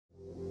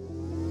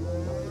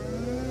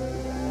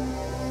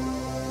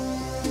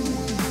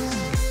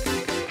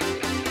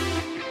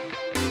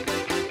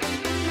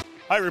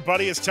Hi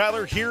everybody, it's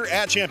Tyler here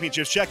at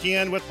Championships, checking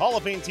in with Hall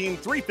of Fame Team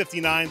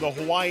 359, the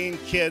Hawaiian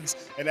Kids.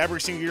 And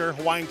every single year,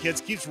 Hawaiian Kids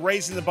keeps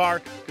raising the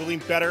bar,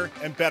 building better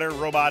and better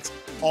robots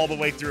all the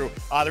way through.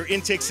 Their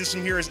intake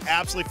system here is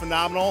absolutely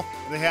phenomenal.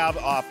 They have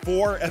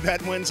 4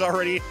 event wins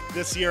already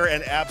this year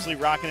and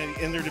absolutely rocking it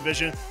in their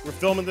division. We're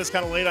filming this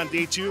kind of late on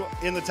day 2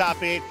 in the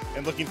top 8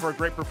 and looking for a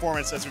great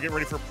performance as we get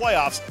ready for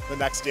playoffs the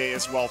next day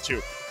as well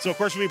too. So of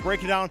course we'll be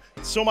breaking down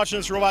so much in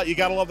this robot. You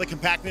gotta love the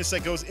compactness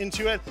that goes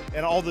into it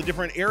and all the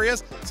different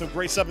areas. Some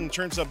great stuff in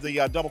terms of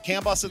the double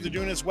CANbus that they're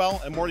doing as well,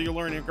 and more you'll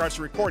learn in regards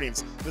to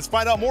recordings. Let's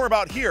find out more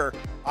about here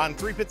on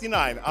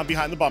 359 on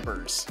Behind the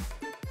Bumpers.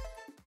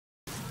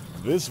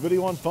 This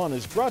video on fun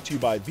is brought to you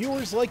by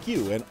viewers like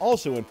you and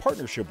also in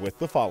partnership with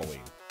the following.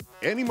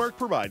 AndyMark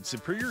provides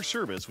superior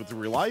service with the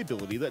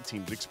reliability that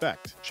teams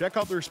expect. Check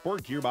out their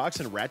sport gearbox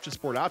and ratchet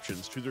sport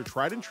options to their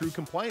tried and true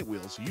compliant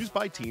wheels used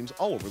by teams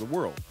all over the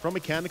world. From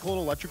mechanical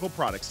and electrical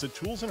products to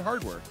tools and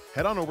hardware,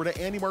 head on over to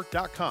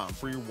andymark.com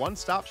for your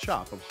one-stop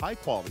shop of high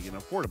quality and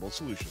affordable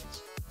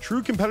solutions.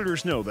 True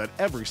competitors know that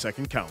every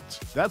second counts.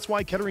 That's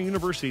why Kettering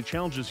University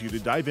challenges you to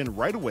dive in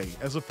right away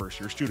as a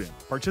first-year student.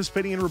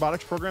 Participating in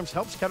robotics programs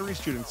helps Kettering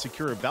students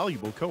secure a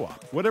valuable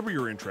co-op. Whatever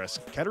your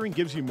interest, Kettering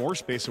gives you more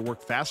space to work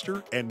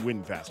faster and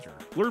win faster.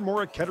 Learn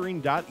more at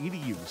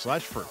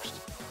kettering.edu/first.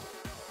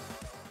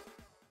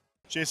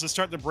 Chase, let's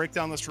start to break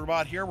down this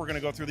robot here. We're going to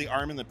go through the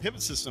arm and the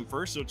pivot system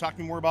first. So talk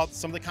to me more about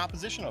some of the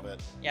composition of it.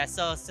 Yeah,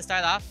 so to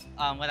start off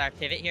with our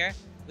pivot here,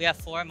 we have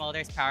 4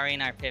 motors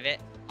powering our pivot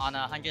on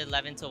a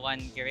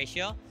 111:1 gear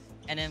ratio.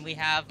 And then we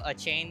have a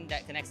chain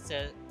that connects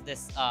to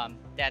this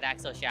dead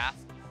axle shaft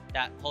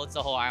that holds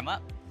the whole arm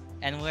up.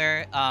 And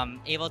we're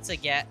able to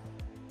get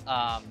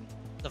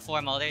the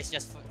 4 motors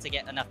just to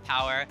get enough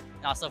power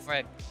and also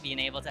for being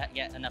able to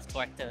get enough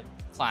torque to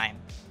climb.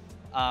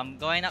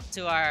 Going up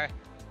to our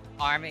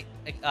arm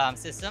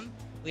system,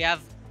 we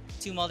have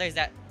 2 motors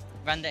that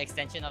run the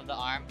extension of the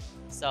arm.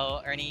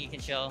 So Ernie, you can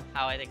show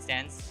how it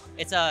extends.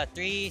 It's a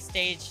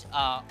 3-stage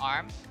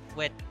arm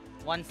with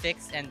 1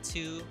 fixed and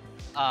 2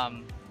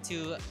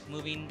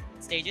 moving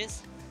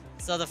stages.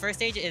 So the first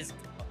stage is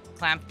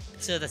clamped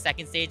to the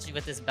second stage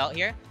with this belt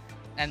here,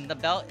 and the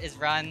belt is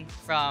run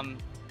from,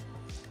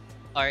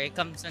 or it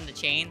comes from the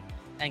chain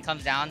and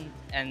comes down,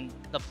 and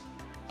the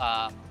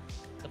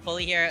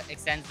pulley here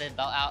extends the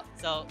belt out.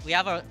 So we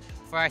have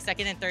for our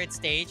second and third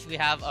stage, we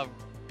have a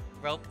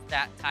rope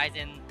that ties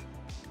in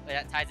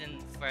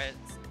for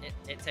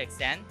it to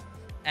extend.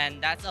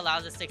 And that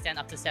allows us to extend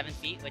up to 7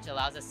 feet, which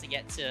allows us to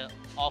get to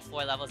all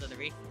 4 levels of the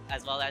reef,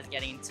 as well as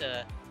getting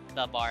to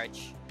the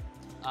barge.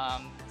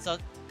 So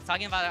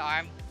talking about our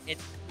arm,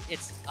 it's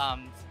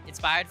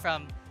inspired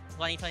from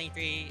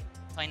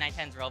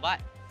 2023-2910's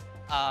robot.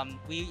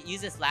 We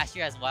used this last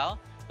year as well,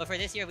 but for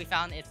this year we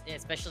found it's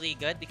especially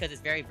good because it's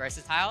very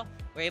versatile.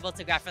 We're able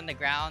to grab from the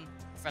ground,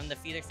 from the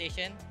feeder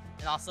station,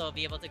 and also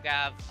be able to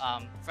grab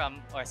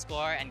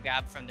score and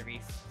grab from the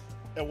reef.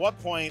 At what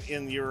point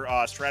in your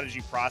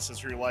strategy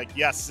process were you like,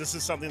 yes, this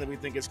is something that we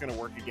think is going to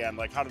work again?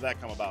 Like, how did that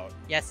come about?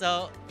 Yeah,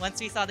 so once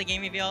we saw the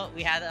game reveal,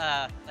 we had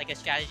a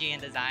strategy and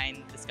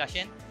design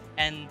discussion,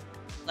 and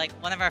like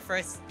one of our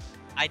first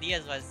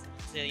ideas was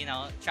to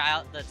try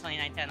out the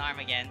 2910 arm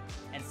again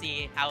and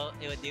see how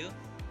it would do.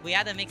 We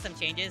had to make some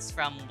changes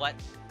from what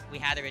we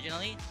had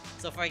originally.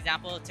 So for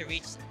example, to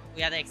reach,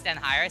 we had to extend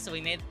higher, so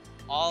we made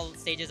all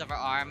stages of our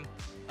arm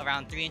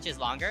around 3 inches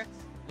longer,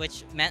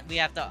 which meant we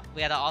had to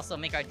also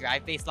make our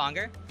drive base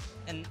longer.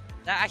 And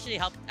that actually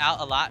helped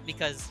out a lot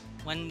because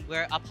when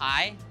we're up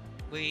high,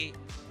 we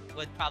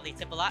would probably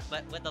tip a lot,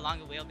 but with the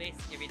longer wheelbase,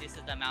 it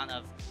reduces the amount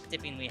of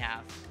tipping we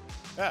have.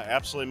 Yeah,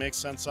 absolutely makes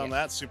sense on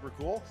that. Super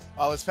cool.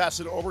 Let's pass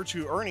it over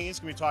to Ernie. He's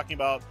going to be talking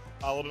about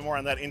a little bit more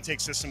on that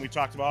intake system we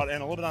talked about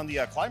and a little bit on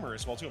the climber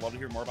as well too. I'd love to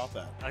hear more about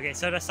that. Okay,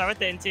 so to start with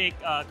the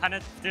intake, kind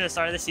of through the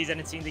start of the season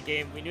and seeing the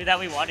game, we knew that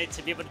we wanted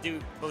to be able to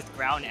do both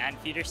ground and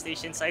feeder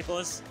station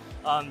cycles.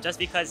 Just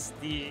because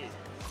the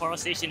coral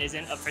station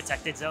isn't a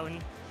protected zone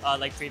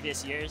like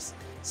previous years.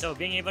 So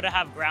being able to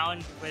have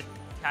ground with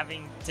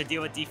having to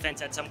deal with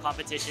defense at some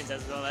competitions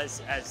as well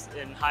as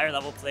in higher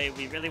level play,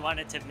 we really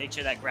wanted to make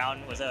sure that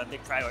ground was a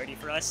big priority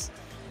for us.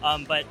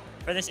 But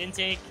for this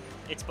intake,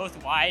 it's both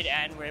wide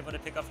and we're able to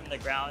pick up from the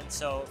ground.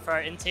 So for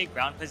our intake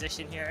ground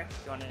position here,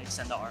 you want to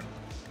extend the arm.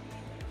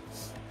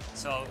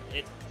 So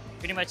it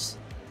pretty much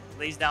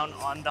lays down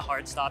on the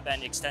hard stop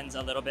and extends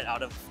a little bit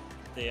out of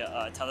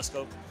the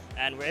telescope.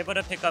 And we're able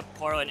to pick up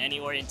coral in any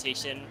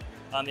orientation.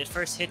 It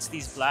first hits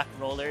these black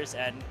rollers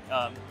and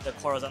the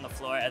coral's on the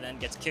floor and then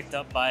gets kicked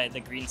up by the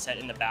green set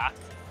in the back.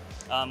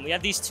 We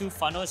have these 2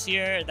 funnels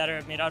here that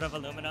are made out of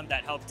aluminum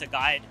that help to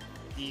guide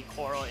the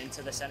coral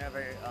into the center of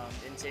our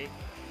intake,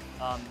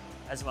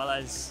 as well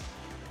as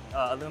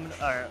aluminum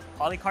or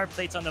polycarb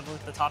plates on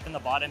both the top and the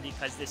bottom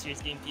because this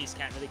year's game piece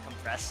can't really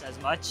compress as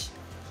much.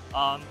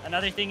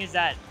 Another thing is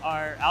that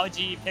our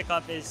algae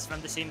pickup is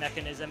from the same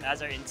mechanism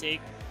as our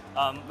intake,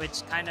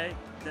 which kind of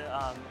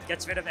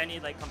gets rid of any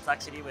like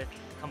complexity with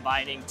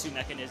combining two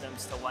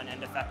mechanisms to one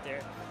end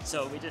effector.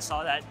 So we just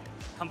saw that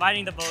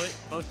combining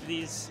both of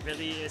these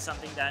really is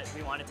something that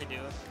we wanted to do,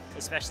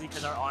 especially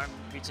because our arm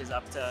reaches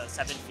up to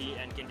 7 feet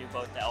and can do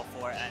both the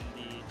L4 and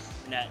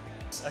the net.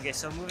 Okay,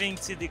 so moving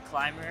to the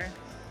climber.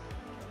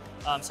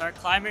 So our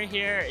climber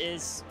here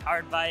is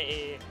powered by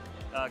a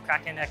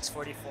Kraken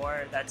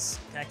X44 that's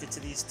connected to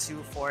these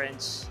two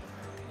 4-inch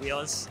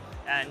wheels,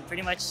 and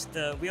pretty much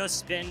the wheels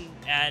spin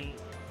and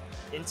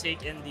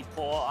intake in the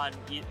pole on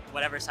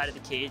whatever side of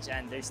the cage,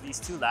 and there's these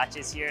two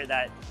latches here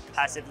that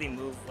passively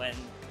move when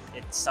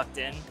it's sucked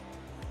in.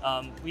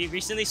 We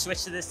recently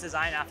switched to this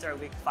design after our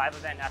week 5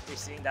 event after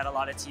seeing that a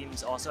lot of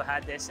teams also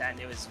had this and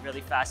it was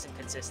really fast and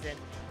consistent.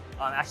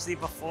 Actually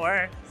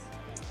before,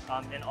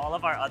 in all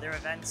of our other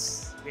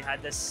events, we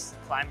had this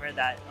climber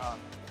that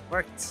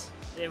worked.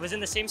 It was in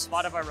the same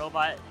spot of our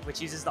robot,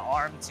 which uses the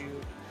arm to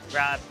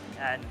grab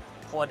and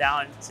pull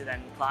down to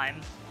then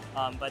climb.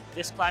 But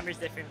this climber is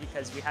different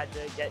because we had to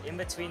get in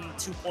between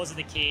two poles of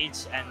the cage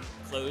and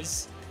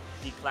close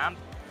the clamp.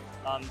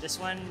 This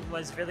one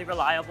was really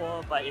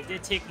reliable, but it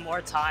did take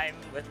more time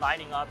with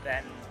lining up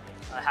and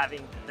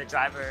having the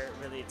driver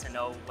really to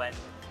know when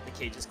the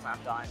cage is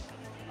clamped on.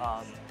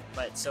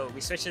 But so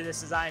we switched to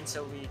this design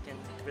so we can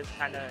really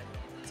kind of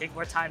take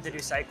more time to do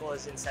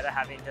cycles instead of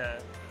having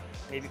to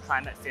maybe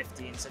climb at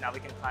 15. So now we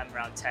can climb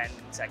around 10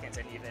 seconds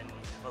and even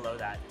below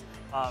that.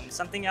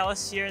 Something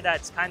else here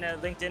that's kind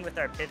of linked in with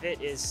our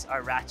pivot is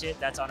our ratchet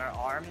that's on our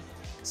arm.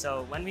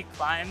 So when we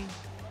climb,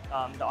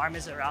 the arm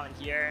is around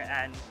here,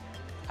 and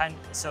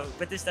so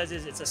what this does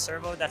is it's a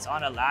servo that's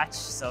on a latch.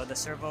 So the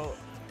servo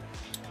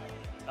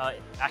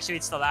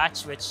actuates the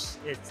latch, which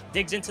it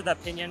digs into the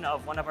pinion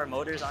of one of our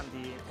motors on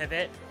the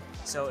pivot.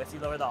 So if you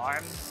lower the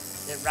arm,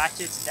 it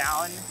ratchets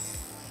down,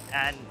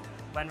 and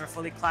when we're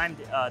fully climbed,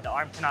 the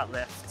arm cannot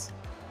lift.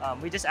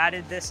 We just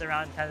added this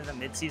around kind of the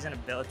mid-season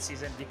of build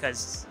season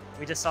because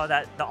we just saw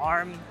that the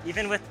arm,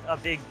 even with a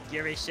big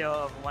gear ratio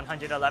of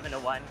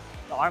 111:1,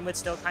 the arm would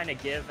still kind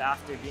of give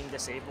after being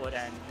disabled,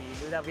 and we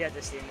knew that we had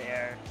to stay in the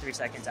air 3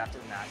 seconds after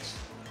the match.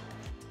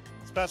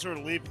 Let's pass over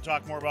to Leap and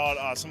talk more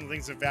about some of the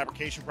things the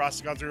fabrication process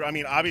has gone through. I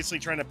mean, obviously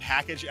trying to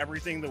package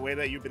everything the way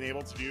that you've been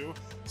able to do,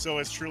 so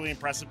it's truly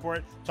impressive for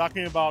it. Talk to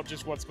me about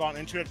just what's gone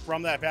into it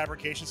from that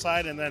fabrication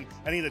side, and then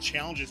any of the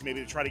challenges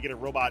maybe to try to get a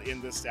robot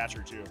in this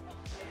stature too.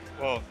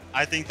 Well,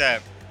 I think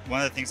that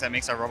one of the things that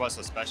makes our robot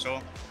so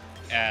special,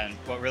 and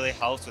what really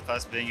helps with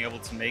us being able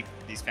to make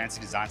these fancy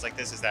designs like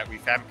this, is that we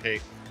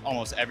fabricate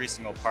almost every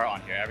single part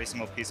on here, every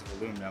single piece of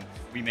aluminum,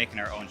 we make in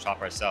our own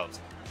shop ourselves.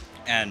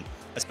 And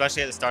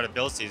especially at the start of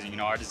build season, you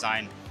know, our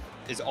design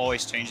is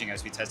always changing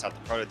as we test out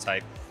the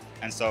prototype.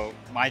 And so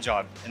my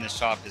job in the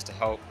shop is to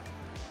help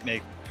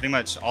make pretty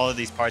much all of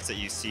these parts that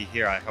you see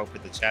here. I help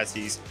with the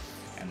chassis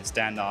and the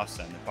standoffs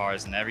and the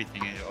bars and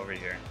everything over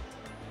here.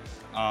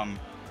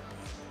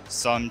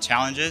 Some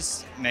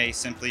challenges may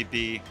simply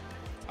be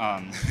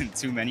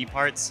too many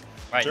parts,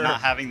 right? Sure.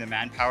 Not having the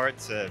manpower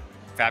to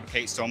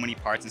fabricate so many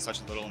parts in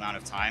such a little amount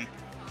of time,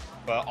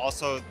 but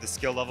also the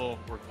skill level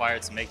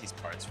required to make these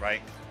parts,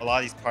 right? A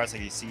lot of these parts,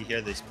 like you see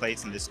here, these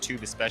plates and this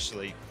tube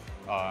especially,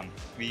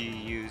 we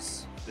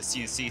use the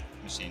CNC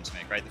machine to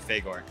make, right? The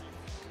Fagor.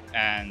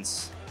 And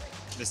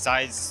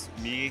besides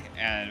me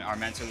and our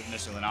mentor,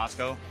 Mr.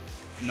 Linasco,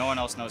 no one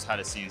else knows how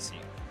to CNC.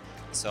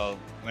 So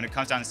when it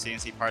comes down to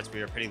CNC parts,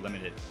 we are pretty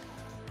limited.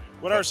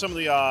 What are some of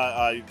the,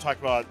 you talked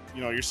about,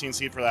 you know, your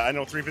CNC for that. I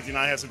know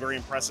 359 has a very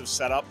impressive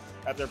setup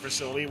at their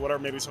facility. What are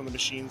maybe some of the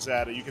machines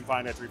that you can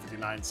find at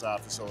 359's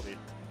facility?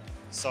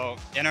 So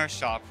in our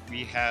shop,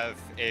 we have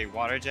a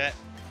water jet.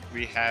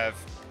 We have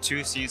 2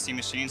 CNC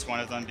machines, one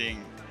of them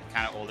being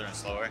kind of older and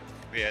slower.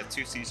 We have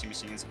 2 CNC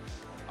machines.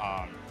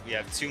 We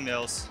have 2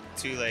 mills,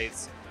 2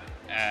 lathes,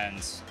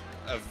 and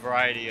a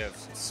variety of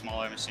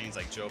smaller machines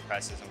like drill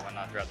presses and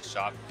whatnot throughout the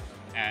shop.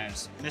 And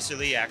Mr.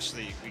 Lee,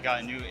 actually, we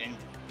got a new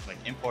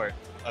import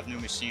of new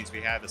machines.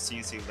 We have a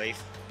CNC lathe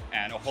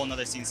and a whole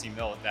nother CNC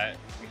mill that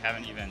we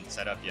haven't even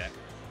set up yet.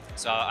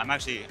 So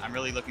I'm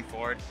really looking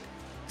forward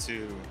to,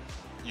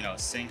 you know,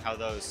 seeing how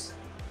those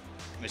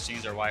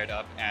machines are wired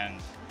up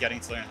and getting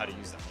to learn how to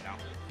use them, you know.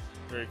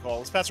 Very cool.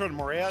 Let's pass it over to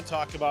Maria.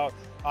 Talk about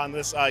on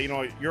this, you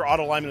know, your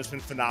auto alignment has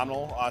been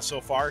phenomenal so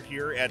far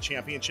here at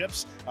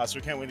Championships. So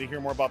we can't wait to hear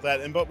more about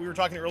that. But we were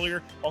talking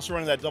earlier, also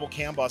running that double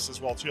CANbus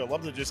as well too. I'd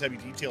love to just have you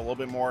detail a little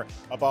bit more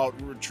about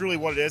truly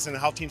what it is and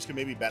how teams can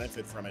maybe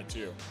benefit from it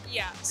too.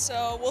 Yeah,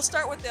 so we'll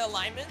start with the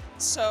alignment.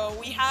 So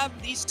we have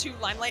these 2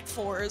 Limelight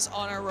 4s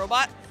on our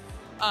robot.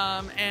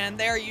 And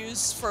they are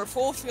used for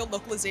full field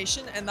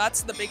localization, and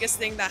that's the biggest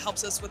thing that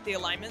helps us with the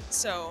alignment.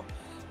 So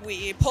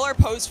we pull our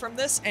pose from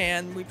this,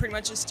 and we pretty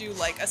much just do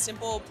like a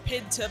simple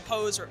PID to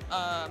pose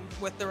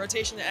with the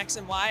rotation to X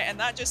and Y, and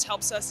that just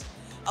helps us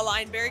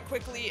align very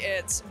quickly.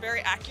 It's very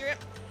accurate.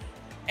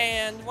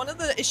 And one of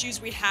the issues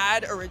we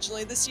had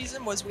originally this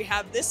season was we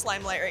have this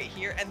Limelight right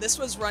here, and this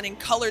was running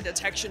color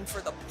detection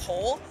for the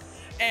pole.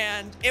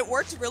 And it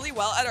worked really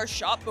well at our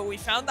shop, but we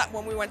found that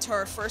when we went to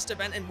our first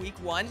event in week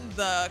 1,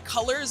 the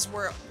colors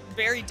were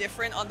very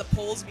different on the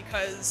poles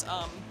because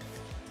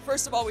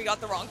first of all, we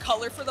got the wrong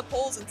color for the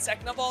poles, and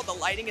second of all, the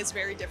lighting is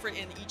very different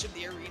in each of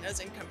the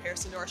arenas in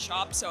comparison to our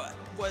shop. So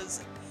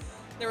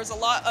there was a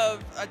lot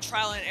of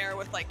trial and error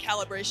with like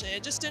calibration.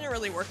 It just didn't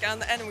really work out in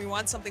the end, and we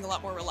want something a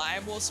lot more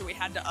reliable, so we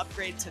had to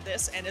upgrade to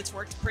this, and it's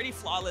worked pretty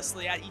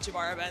flawlessly at each of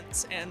our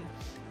events, and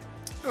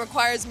it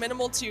requires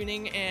minimal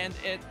tuning, and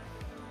it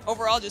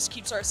overall just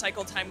keeps our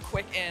cycle time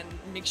quick and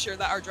makes sure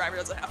that our driver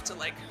doesn't have to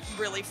like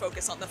really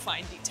focus on the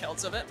fine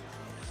details of it.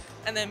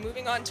 And then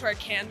moving on to our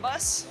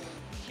CANbus.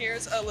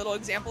 Here's a little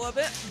example of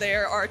it.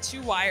 There are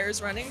 2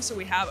 wires running, so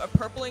we have a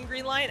purple and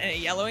green line and a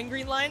yellow and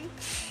green line.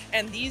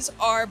 And these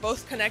are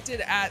both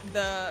connected at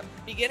the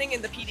beginning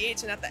in the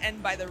PDH and at the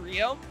end by the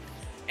Rio.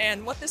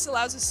 And what this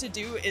allows us to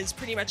do is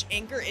pretty much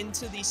anchor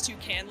into these 2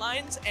 CAN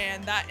lines,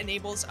 and that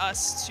enables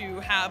us to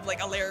have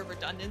like a layer of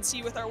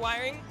redundancy with our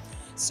wiring.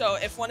 So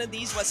if one of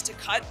these was to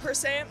cut per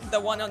se, the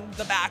one on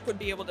the back would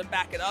be able to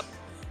back it up.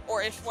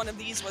 Or if one of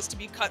these was to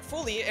be cut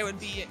fully, it would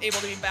be able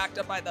to be backed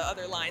up by the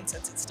other line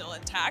since it's still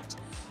intact.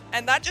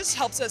 And that just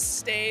helps us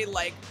stay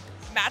like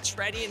match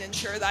ready and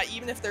ensure that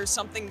even if there's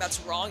something that's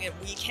wrong and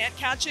we can't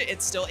catch it,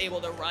 it's still able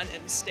to run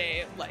and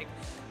stay like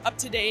up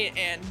to date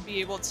and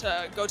be able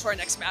to go to our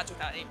next match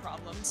without any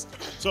problems.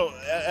 So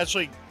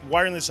actually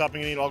wiring this up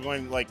and getting it all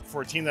going, like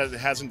for a team that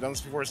hasn't done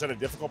this before, is that a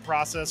difficult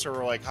process,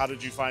 or like how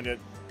did you find it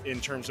in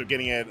terms of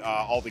getting it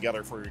all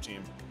together for your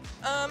team?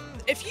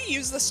 If you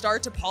use the star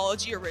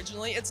topology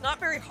originally, it's not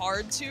very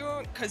hard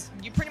to, because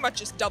you pretty much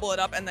just double it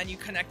up and then you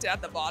connect it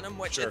at the bottom,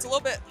 which Sure. It's a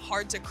little bit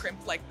hard to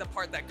crimp like the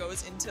part that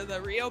goes into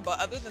the Rio, but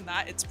other than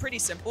that, it's pretty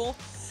simple.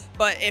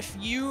 But if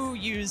you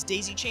use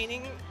daisy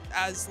chaining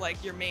as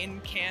like your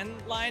main CAN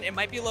line, it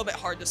might be a little bit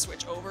hard to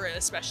switch over, and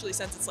especially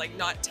since it's like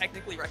not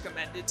technically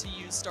recommended to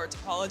use star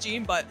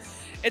topology, but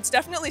it's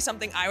definitely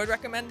something I would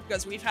recommend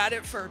because we've had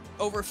it for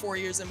over 4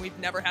 years and we've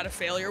never had a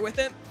failure with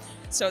it.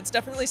 So it's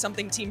definitely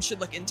something teams should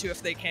look into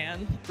if they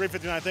can.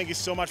 359, thank you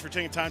so much for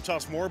taking time to tell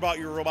us more about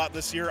your robot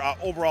this year.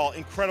 Overall,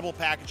 incredible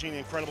packaging,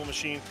 incredible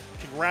machine.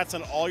 Congrats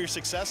on all your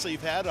success that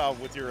you've had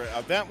with your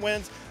event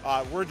wins.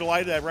 We're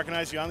delighted to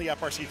recognize you on the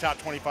FRC Top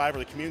 25, or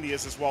the community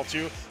is as well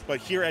too.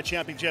 But here at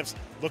Championships,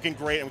 looking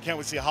great, and we can't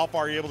wait to see how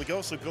far you're able to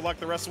go. So good luck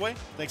the rest of the way.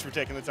 Thanks for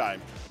taking the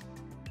time.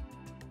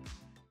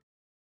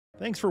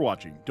 Thanks for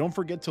watching. Don't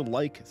forget to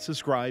like,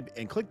 subscribe,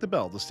 and click the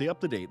bell to stay up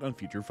to date on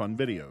future fun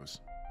videos.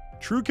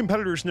 True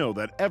competitors know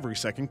that every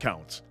second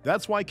counts.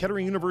 That's why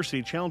Kettering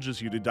University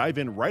challenges you to dive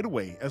in right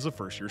away as a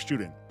first-year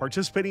student.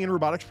 Participating in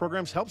robotics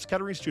programs helps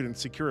Kettering students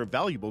secure a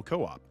valuable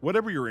co-op.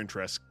 Whatever your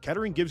interests,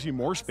 Kettering gives you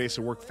more space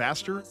to work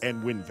faster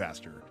and win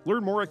faster.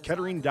 Learn more at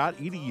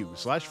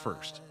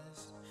kettering.edu/first.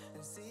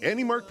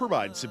 AndyMark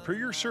provides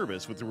superior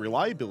service with the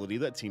reliability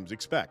that teams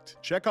expect.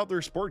 Check out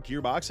their sport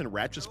gearbox and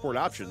ratchet sport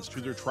options to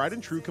their tried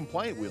and true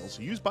compliant wheels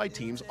used by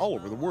teams all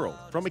over the world.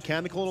 From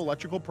mechanical and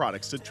electrical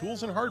products to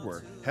tools and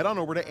hardware, head on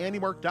over to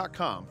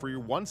andymark.com for your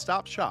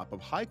one-stop shop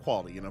of high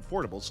quality and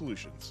affordable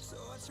solutions.